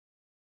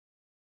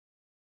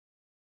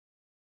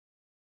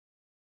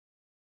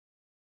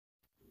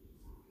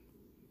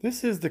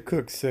This is the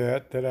cook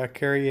set that I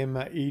carry in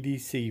my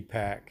EDC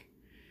pack.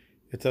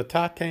 It's a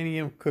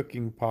titanium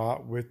cooking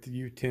pot with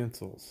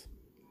utensils.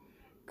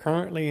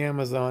 Currently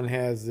Amazon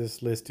has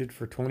this listed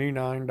for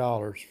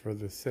 $29 for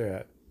the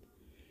set.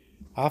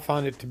 I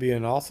find it to be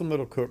an awesome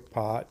little cook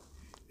pot.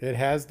 It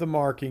has the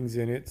markings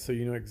in it so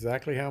you know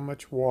exactly how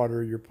much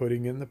water you're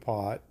putting in the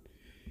pot,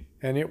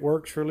 and it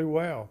works really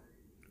well.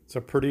 It's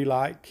a pretty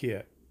light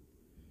kit.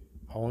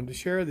 I wanted to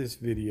share this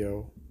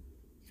video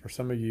for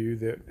some of you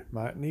that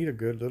might need a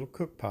good little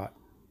cook pot.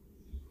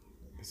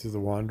 This is the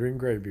Wandering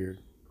Graybeard.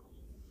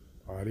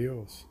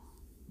 Adios.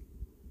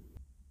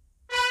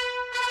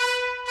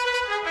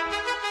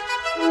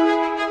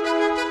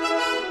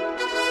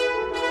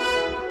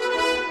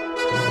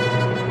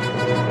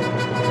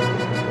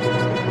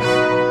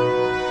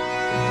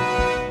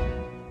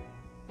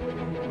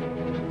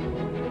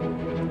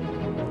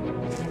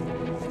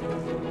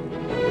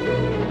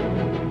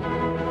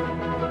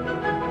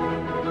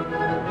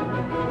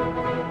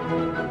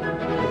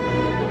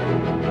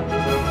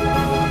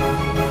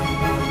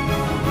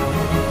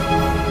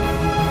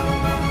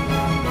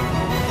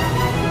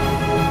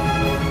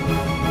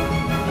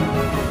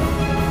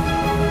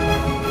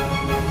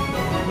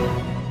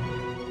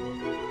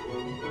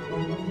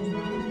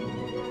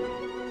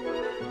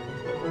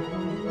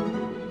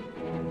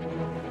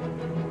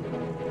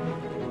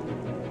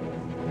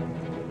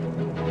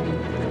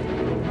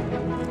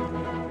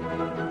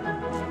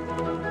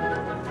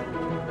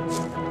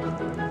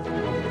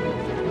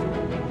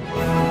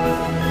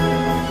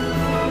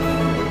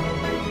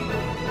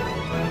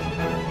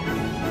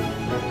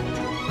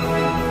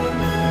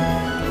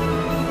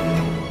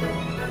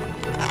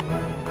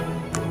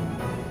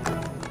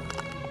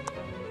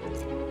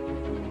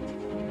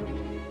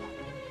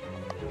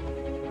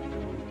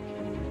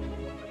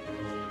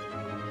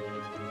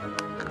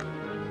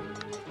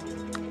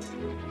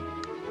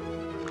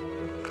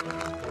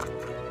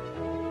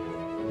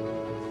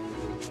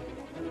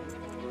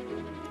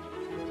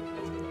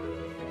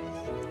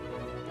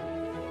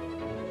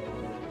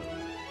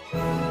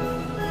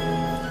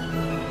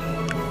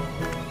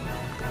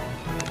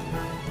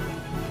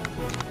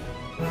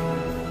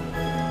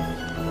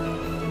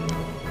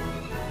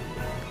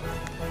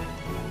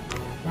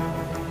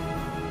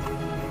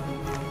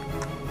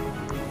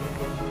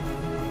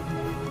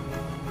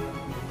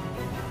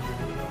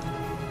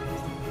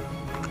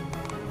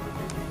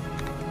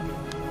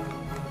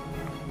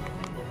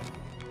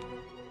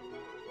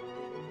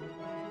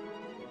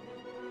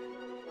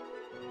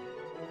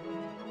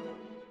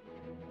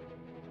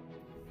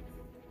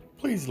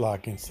 Please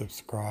like and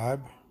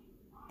subscribe.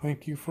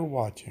 Thank you for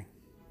watching.